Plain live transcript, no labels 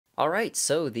Alright,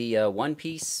 so the One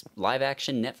Piece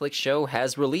live-action Netflix show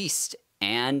has released,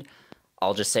 and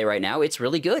I'll just say right now, it's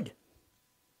really good.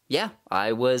 Yeah,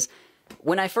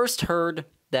 when I first heard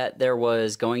that there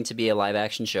was going to be a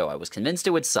live-action show, I was convinced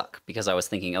it would suck, because I was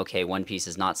thinking, okay, One Piece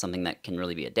is not something that can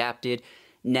really be adapted,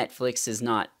 Netflix is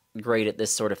not great at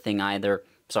this sort of thing either,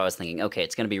 so I was thinking, okay,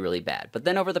 it's going to be really bad. But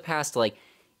then over the past,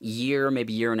 year,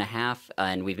 maybe year and a half,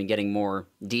 and we've been getting more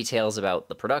details about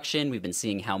the production. We've been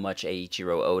seeing how much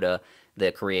Eiichiro Oda,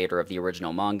 the creator of the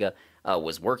original manga,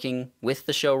 was working with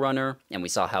the showrunner, and we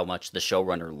saw how much the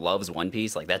showrunner loves One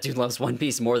Piece. Like, that dude loves One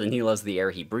Piece more than he loves the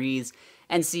air he breathes.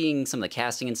 And seeing some of the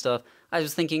casting and stuff, I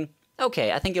was thinking,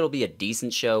 okay, I think it'll be a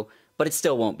decent show, but it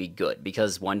still won't be good,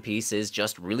 because One Piece is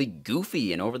just really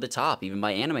goofy and over the top, even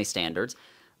by anime standards.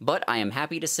 But I am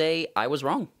happy to say I was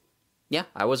wrong. Yeah,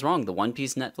 I was wrong. The One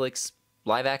Piece Netflix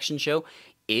live-action show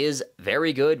is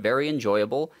very good, very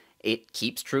enjoyable. It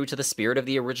keeps true to the spirit of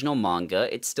the original manga.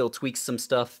 It still tweaks some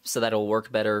stuff so that it'll work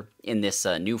better in this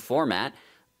new format.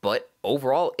 But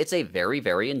overall, it's a very,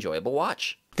 very enjoyable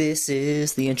watch. This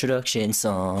is the introduction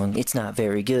song. It's not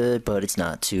very good, but it's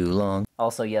not too long.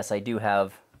 Also, yes, I do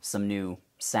have some new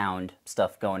sound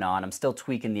stuff going on. I'm still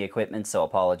tweaking the equipment, so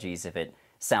apologies if it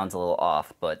sounds a little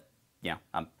off, but, you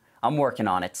know, I'm working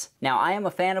on it. Now, I am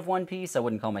a fan of One Piece. I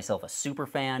wouldn't call myself a super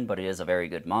fan, but it is a very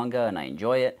good manga, and I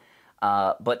enjoy it.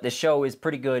 But the show is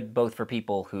pretty good both for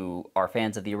people who are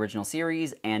fans of the original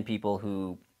series and people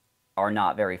who are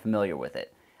not very familiar with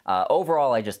it.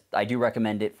 Overall, I do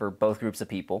recommend it for both groups of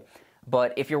people.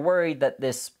 But if you're worried that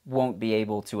this won't be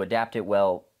able to adapt it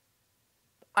well,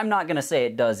 I'm not going to say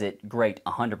it does it great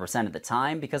 100% of the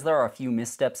time, because there are a few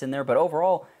missteps in there, but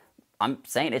overall, I'm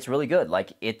saying it's really good.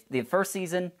 The first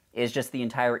season is just the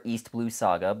entire East Blue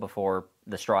saga before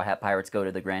the Straw Hat Pirates go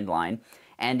to the Grand Line,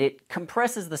 and it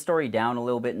compresses the story down a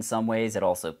little bit in some ways. It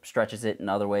also stretches it in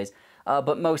other ways,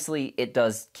 but mostly it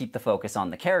does keep the focus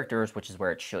on the characters, which is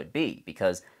where it should be,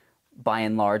 because by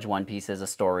and large, One Piece is a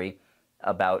story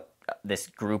about this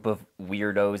group of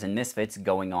weirdos and misfits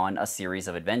going on a series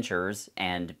of adventures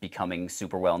and becoming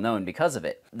super well known because of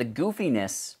it. The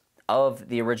goofiness of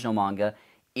the original manga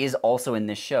is also in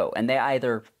this show, and they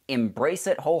either embrace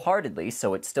it wholeheartedly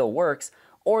so it still works,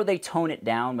 or they tone it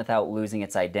down without losing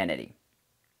its identity.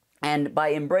 And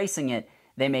by embracing it,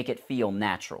 they make it feel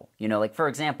natural. You know, like, for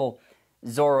example,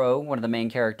 Zoro, one of the main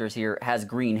characters here, has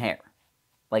green hair.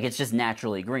 Like, it's just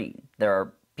naturally green. There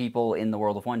are people in the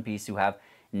world of One Piece who have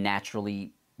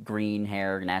naturally green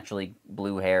hair, naturally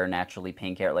blue hair, naturally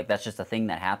pink hair. Like, that's just a thing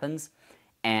that happens,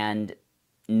 and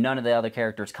none of the other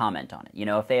characters comment on it. You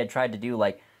know, if they had tried to do,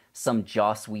 like, some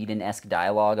Joss Whedon-esque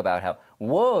dialogue about how,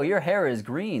 whoa, your hair is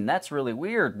green, that's really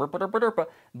weird,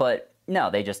 but no,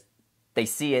 they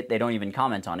see it, they don't even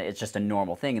comment on it, it's just a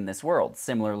normal thing in this world.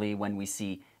 Similarly, when we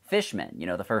see Fishman, you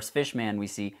know, the first Fishman we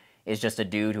see is just a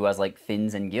dude who has, like,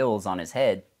 fins and gills on his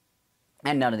head,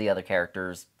 and none of the other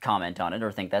characters comment on it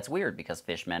or think that's weird, because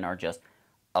Fishmen are just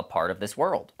a part of this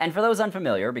world. And for those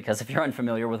unfamiliar, because if you're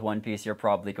unfamiliar with One Piece, you're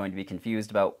probably going to be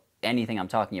confused about anything I'm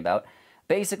talking about,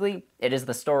 basically, it is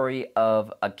the story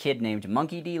of a kid named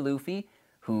Monkey D. Luffy,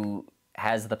 who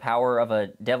has the power of a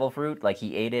devil fruit. Like,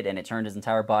 he ate it and it turned his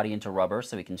entire body into rubber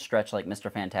so he can stretch like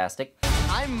Mr. Fantastic.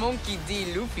 I'm Monkey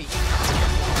D. Luffy.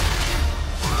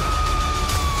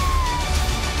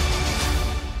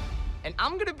 And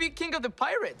I'm gonna be king of the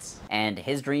pirates. And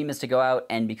his dream is to go out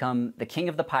and become the king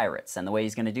of the pirates. And the way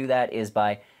he's gonna do that is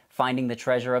by finding the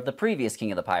treasure of the previous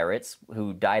king of the pirates,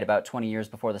 who died about 20 years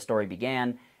before the story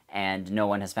began, and no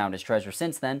one has found his treasure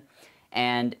since then.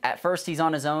 And at first he's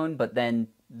on his own, but then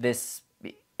this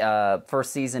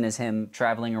first season is him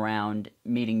traveling around,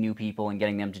 meeting new people, and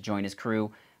getting them to join his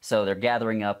crew. So they're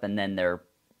gathering up, and then they're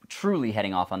truly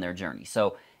heading off on their journey.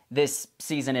 So this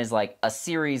season is like a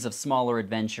series of smaller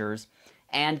adventures,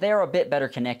 and they're a bit better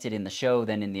connected in the show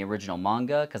than in the original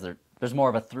manga, because there's more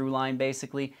of a through line,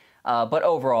 basically. But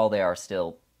overall, they are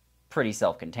still pretty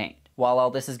self-contained. While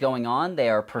all this is going on, they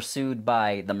are pursued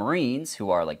by the Marines, who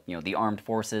are, like, you know, the armed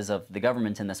forces of the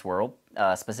government in this world.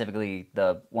 Specifically,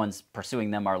 the ones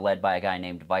pursuing them are led by a guy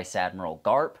named Vice Admiral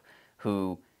Garp,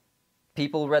 who,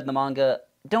 people who read the manga,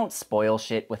 don't spoil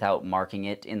shit without marking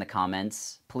it in the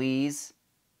comments, please.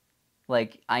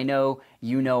 Like, I know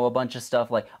you know a bunch of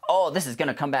stuff like, oh, this is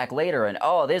gonna come back later, and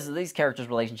oh, these characters'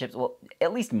 relationships. Well,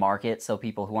 at least mark it so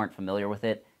people who aren't familiar with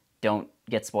it don't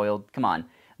get spoiled. Come on.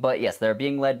 But yes, they're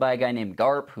being led by a guy named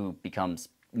Garp, who becomes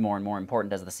more and more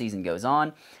important as the season goes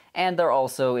on. And there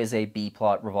also is a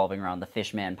B-plot revolving around the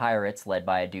Fishman Pirates, led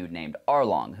by a dude named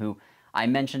Arlong, who I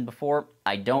mentioned before.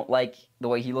 I don't like the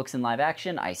way he looks in live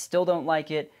action. I still don't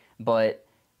like it, but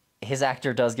his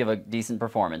actor does give a decent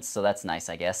performance, so that's nice,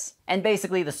 I guess. And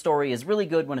basically, the story is really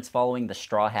good when it's following the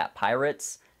Straw Hat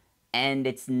Pirates, and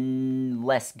it's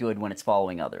less good when it's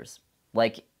following others.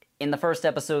 Like, in the first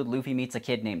episode, Luffy meets a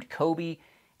kid named Kobe,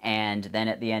 and then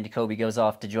at the end, Kobe goes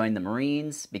off to join the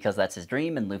Marines, because that's his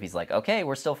dream, and Luffy's like, okay,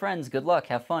 we're still friends, good luck,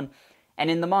 have fun. And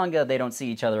in the manga, they don't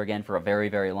see each other again for a very,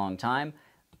 very long time,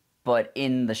 but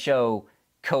in the show,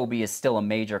 Kobe is still a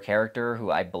major character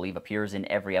who I believe appears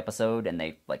in every episode, and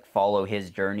they like follow his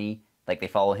journey, like they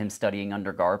follow him studying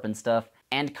under Garp and stuff.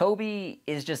 And Kobe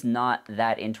is just not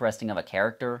that interesting of a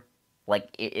character.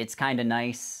 Like, it's kind of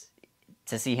nice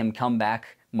to see him come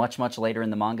back much, much later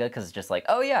in the manga, because it's just like,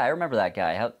 oh yeah, I remember that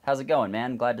guy. How's it going,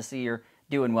 man? Glad to see you're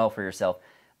doing well for yourself.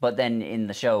 But then in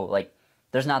the show, like,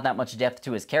 there's not that much depth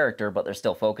to his character, but they're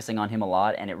still focusing on him a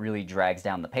lot, and it really drags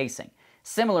down the pacing.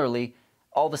 Similarly,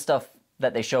 all the stuff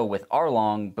that they show with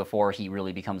Arlong before he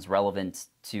really becomes relevant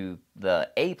to the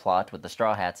A-plot with the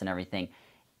Straw Hats and everything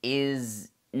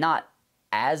is not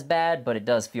as bad, but it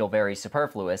does feel very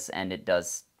superfluous, and it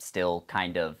does still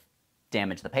kind of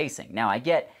damage the pacing. Now, I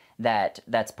get that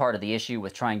that's part of the issue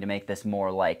with trying to make this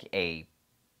more like a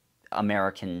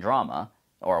American drama,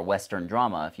 or a Western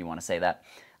drama, if you want to say that,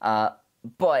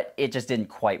 but it just didn't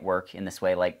quite work in this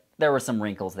way. Like, there were some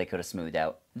wrinkles they could have smoothed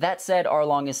out. That said,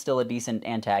 Arlong is still a decent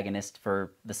antagonist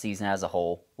for the season as a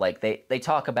whole. Like, they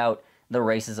talk about the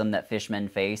racism that fishmen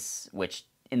face, which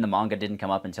in the manga didn't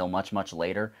come up until much, much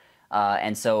later.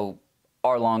 And so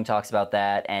Arlong talks about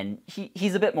that, and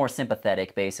he's a bit more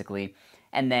sympathetic, basically.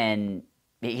 And then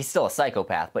he's still a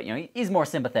psychopath, but, you know, he's more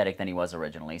sympathetic than he was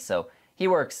originally, so he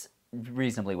works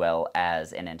reasonably well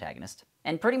as an antagonist.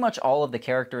 And pretty much all of the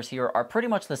characters here are pretty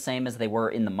much the same as they were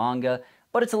in the manga,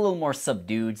 but it's a little more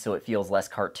subdued, so it feels less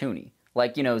cartoony.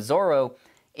 Like, you know, Zoro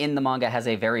in the manga has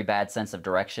a very bad sense of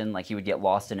direction. Like, he would get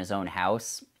lost in his own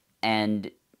house, and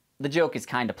the joke is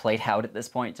kind of played out at this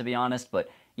point, to be honest, but,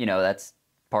 you know, that's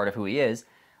part of who he is.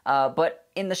 But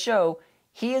in the show,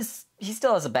 he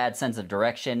still has a bad sense of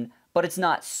direction, but it's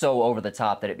not so over the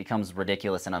top that it becomes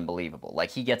ridiculous and unbelievable.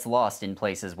 Like, he gets lost in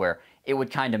places where it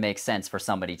would kind of make sense for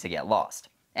somebody to get lost.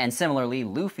 And similarly,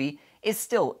 Luffy is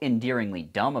still endearingly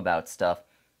dumb about stuff,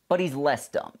 but he's less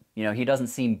dumb. You know, he doesn't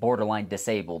seem borderline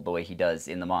disabled the way he does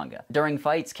in the manga. During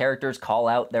fights, characters call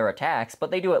out their attacks,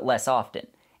 but they do it less often.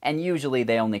 And usually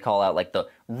they only call out, like, the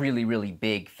really, really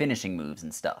big finishing moves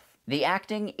and stuff. The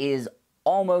acting is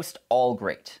almost all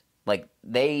great. Like,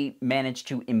 they manage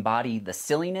to embody the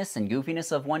silliness and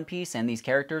goofiness of One Piece and these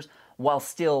characters while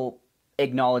still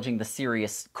acknowledging the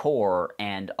serious core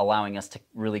and allowing us to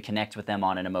really connect with them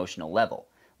on an emotional level.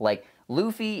 Like,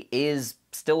 Luffy is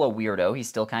still a weirdo, he's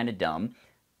still kind of dumb,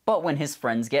 but when his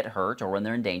friends get hurt or when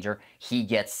they're in danger, he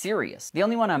gets serious. The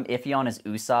only one I'm iffy on is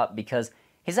Usopp, because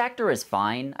his actor is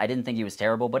fine, I didn't think he was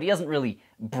terrible, but he doesn't really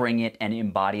bring it and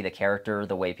embody the character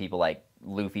the way people like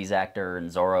Luffy's actor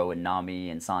and Zoro and Nami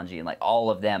and Sanji and like all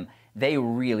of them, they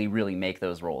really, really make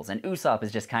those roles. And Usopp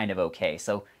is just kind of okay,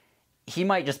 so he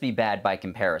might just be bad by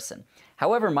comparison.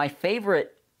 However, my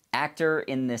favorite actor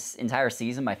in this entire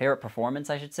season, my favorite performance,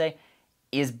 I should say,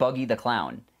 is Buggy the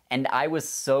Clown. And I was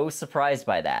so surprised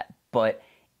by that, but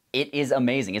it is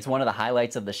amazing. It's one of the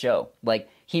highlights of the show. Like,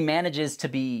 he manages to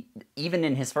be, even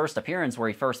in his first appearance where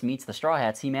he first meets the Straw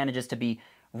Hats, he manages to be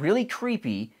really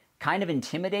creepy, kind of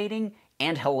intimidating,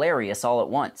 and hilarious all at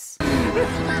once.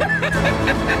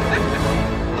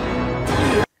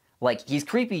 Like, he's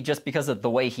creepy just because of the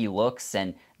way he looks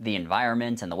and the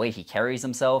environment and the way he carries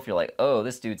himself. You're like, oh,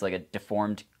 this dude's like a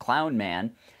deformed clown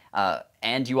man.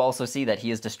 And you also see that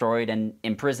he has destroyed and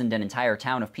imprisoned an entire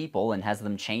town of people and has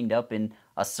them chained up in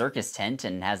a circus tent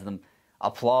and has them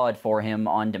applaud for him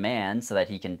on demand so that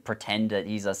he can pretend that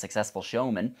he's a successful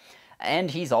showman. And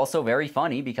he's also very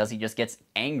funny because he just gets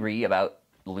angry about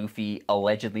Luffy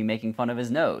allegedly making fun of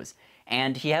his nose.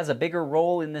 And he has a bigger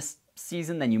role in this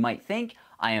season than you might think.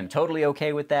 I am totally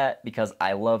okay with that because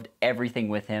I loved everything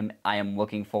with him. I am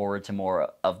looking forward to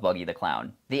more of Buggy the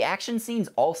Clown. The action scenes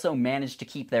also managed to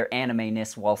keep their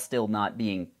anime-ness while still not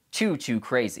being too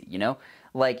crazy, you know?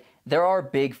 Like, there are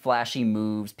big flashy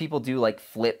moves, people do like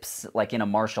flips like in a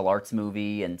martial arts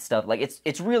movie and stuff. Like,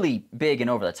 it's really big and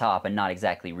over the top and not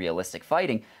exactly realistic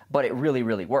fighting, but it really,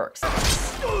 really works.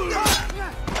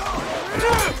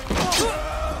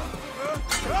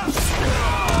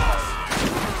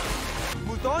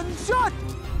 Shot!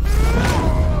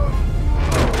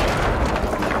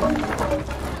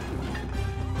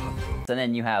 And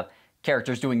then you have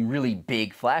characters doing really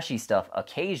big, flashy stuff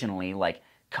occasionally, like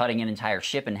cutting an entire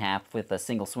ship in half with a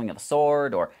single swing of a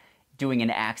sword, or doing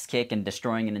an axe kick and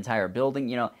destroying an entire building.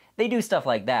 You know, they do stuff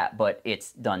like that, but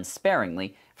it's done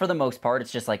sparingly. For the most part,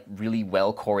 it's just like really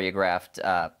well choreographed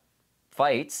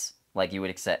fights, like you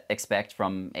would expect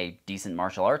from a decent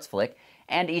martial arts flick,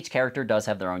 and each character does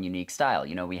have their own unique style.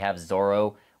 You know, we have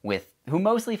Zoro, who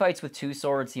mostly fights with 2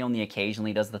 swords. He only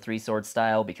occasionally does the 3-sword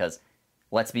style because,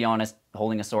 let's be honest,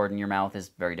 holding a sword in your mouth is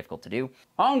very difficult to do.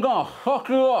 I'm gonna fuck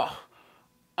you up!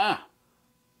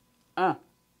 Ow.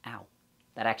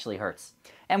 That actually hurts.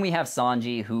 And we have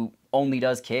Sanji, who only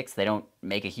does kicks. They don't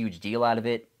make a huge deal out of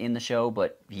it in the show,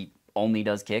 but he only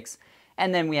does kicks.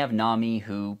 And then we have Nami,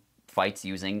 who fights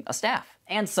using a staff,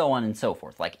 and so on and so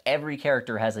forth. Like, every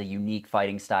character has a unique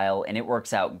fighting style, and it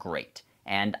works out great.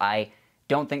 And I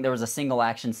don't think there was a single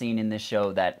action scene in this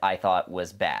show that I thought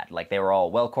was bad. Like, they were all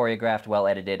well choreographed, well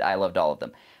edited. I loved all of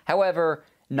them. However,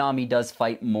 Nami does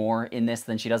fight more in this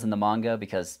than she does in the manga,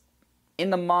 because in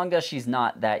the manga, she's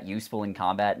not that useful in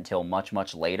combat until much,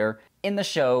 much later. In the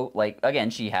show, like,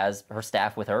 again, she has her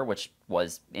staff with her, which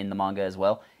was in the manga as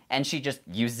well, and she just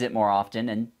uses it more often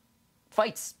and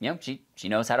fights. You know, she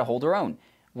knows how to hold her own,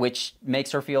 which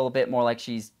makes her feel a bit more like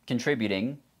she's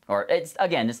contributing. Or, it's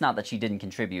not that she didn't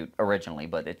contribute originally,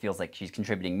 but it feels like she's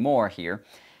contributing more here.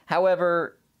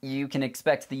 However, you can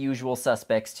expect the usual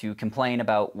suspects to complain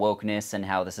about wokeness and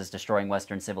how this is destroying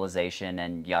Western civilization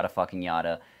and yada fucking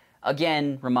yada.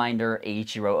 Again, reminder,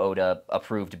 Eiichiro Oda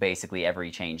approved basically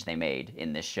every change they made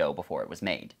in this show before it was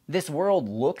made. This world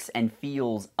looks and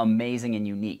feels amazing and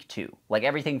unique, too. Like,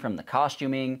 everything from the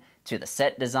costuming, to the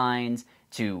set designs,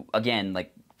 to, again,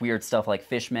 like, weird stuff like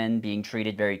fishmen being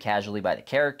treated very casually by the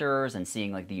characters, and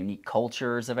seeing, like, the unique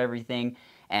cultures of everything,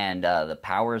 and the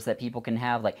powers that people can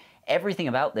have. Like, everything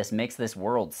about this makes this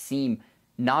world seem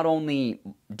not only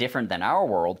different than our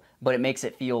world, but it makes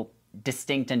it feel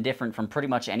distinct and different from pretty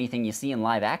much anything you see in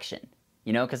live action.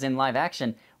 You know, because in live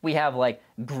action, we have, like,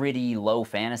 gritty, low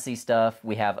fantasy stuff.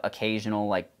 We have occasional,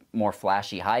 like, more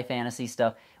flashy high fantasy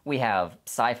stuff. We have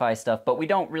sci-fi stuff, but we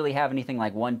don't really have anything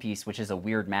like One Piece, which is a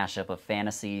weird mashup of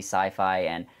fantasy, sci-fi,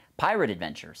 and pirate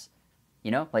adventures.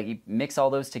 You know, like, you mix all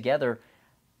those together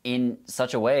in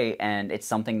such a way, and it's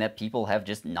something that people have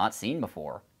just not seen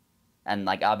before. And,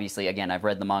 like, obviously, again, I've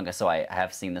read the manga, so I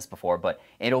have seen this before, but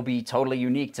it'll be totally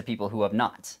unique to people who have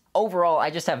not. Overall,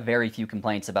 I just have very few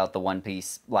complaints about the One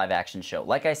Piece live-action show.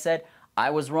 Like I said,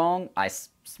 I was wrong. I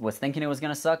was thinking it was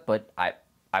going to suck, but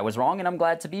I was wrong, and I'm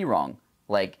glad to be wrong.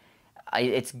 Like,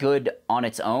 it's good on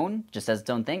its own, just as its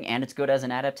own thing, and it's good as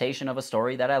an adaptation of a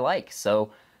story that I like.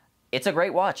 So, it's a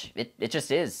great watch. It just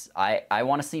is. I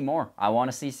want to see more. I want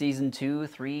to see season 2,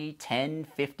 3, 10,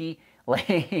 50,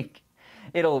 like...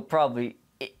 It'll probably...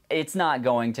 It's not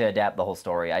going to adapt the whole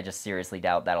story. I just seriously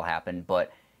doubt that'll happen.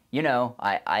 But, you know,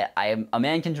 a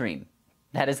man can dream.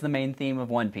 That is the main theme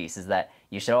of One Piece, is that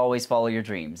you should always follow your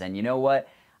dreams. And you know what?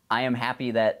 I am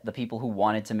happy that the people who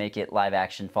wanted to make it live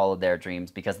action followed their dreams,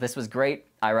 because this was great.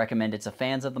 I recommend it to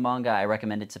fans of the manga. I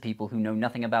recommend it to people who know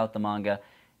nothing about the manga.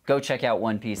 Go check out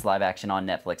One Piece live action on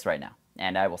Netflix right now.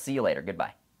 And I will see you later.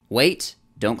 Goodbye. Wait!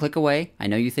 Don't click away. I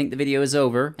know you think the video is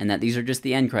over and that these are just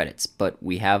the end credits, but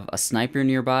we have a sniper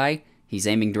nearby. He's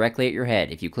aiming directly at your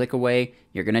head. If you click away,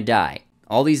 you're gonna die.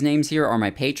 All these names here are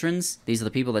my patrons. These are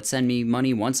the people that send me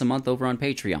money once a month over on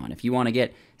Patreon. If you want to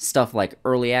get stuff like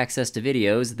early access to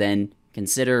videos, then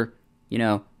consider, you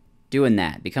know, doing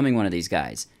that, becoming one of these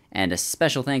guys. And a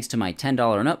special thanks to my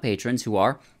 $10 and up patrons, who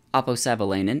are Apo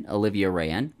Savalainen, Olivia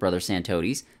Rayan, Brother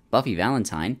Santodes, Buffy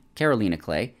Valentine, Carolina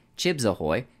Clay, Chibs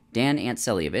Ahoy, Dan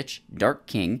Antselievich, Dark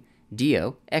King,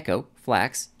 Dio, Echo,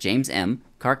 Flax, James M.,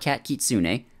 Carcat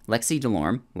Kitsune, Lexi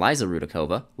Delorme, Liza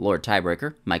Rudakova, Lord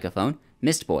Tiebreaker, Microphone,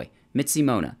 Mistboy, Mitzi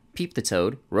Mona, Peep the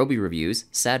Toad, Roby Reviews,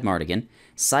 Sad Mardigan,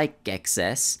 Psych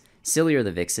XS, Sillier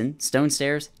the Vixen, Stone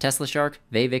Stairs, Tesla Shark,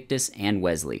 Vey Victus, and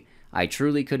Wesley. I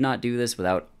truly could not do this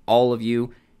without all of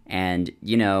you, and,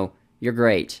 you know, you're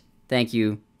great. Thank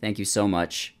you so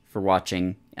much for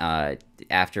watching.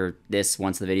 After this,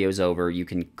 once the video is over, you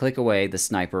can click away. The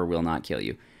sniper will not kill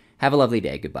you. Have a lovely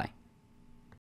day. Goodbye.